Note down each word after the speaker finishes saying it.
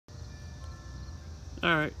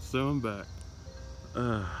Alright, so I'm back.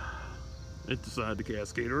 It decided to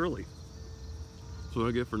cascade early. That's what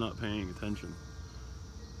I get for not paying attention.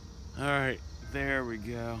 Alright, there we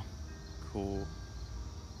go. Cool.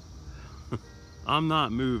 I'm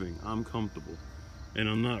not moving, I'm comfortable. And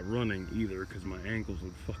I'm not running either because my ankles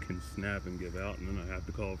would fucking snap and give out and then I'd have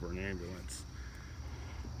to call for an ambulance.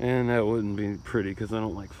 And that wouldn't be pretty because I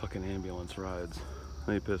don't like fucking ambulance rides.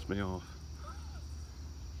 They piss me off.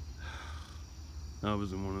 I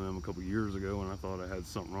was in one of them a couple years ago and I thought I had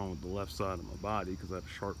something wrong with the left side of my body because I had a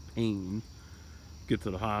sharp pain. Get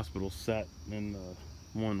to the hospital, sat in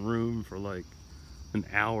one room for like an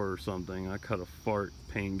hour or something. I cut a fart,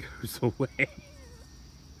 pain goes away.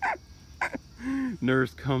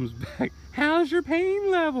 Nurse comes back, how's your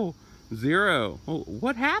pain level? 0. Oh,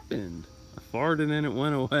 what happened? I farted and it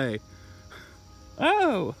went away.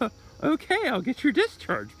 Oh, okay, I'll get your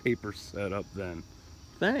discharge papers set up then.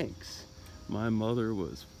 Thanks. My mother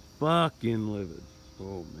was fucking livid.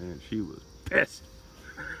 Oh man, she was pissed.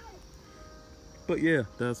 But yeah,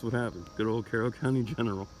 that's what happened. Good old Carroll County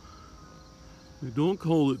General. Don't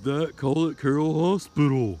call it that, call it Carroll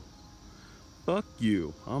Hospital. Fuck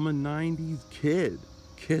you, I'm a 90s kid.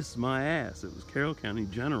 Kiss my ass, it was Carroll County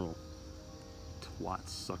General. Twat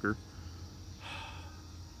sucker.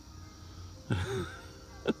 Damn,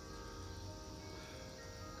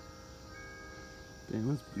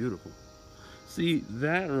 that's beautiful. See,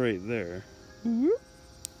 that right there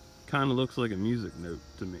kind of looks like a music note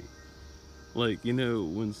to me. Like, you know,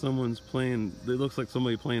 when someone's playing, it looks like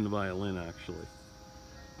somebody playing the violin actually.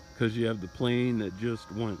 Because you have the plane that just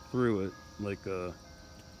went through it, like a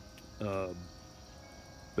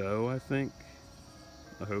bow, I think.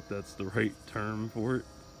 I hope that's the right term for it.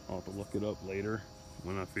 I'll have to look it up later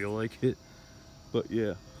when I feel like it. But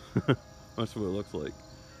yeah, that's what it looks like.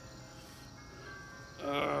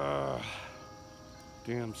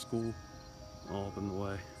 Damn school, all up in the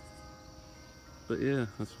way. But yeah,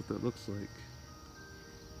 that's what that looks like.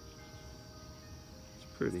 It's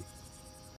pretty.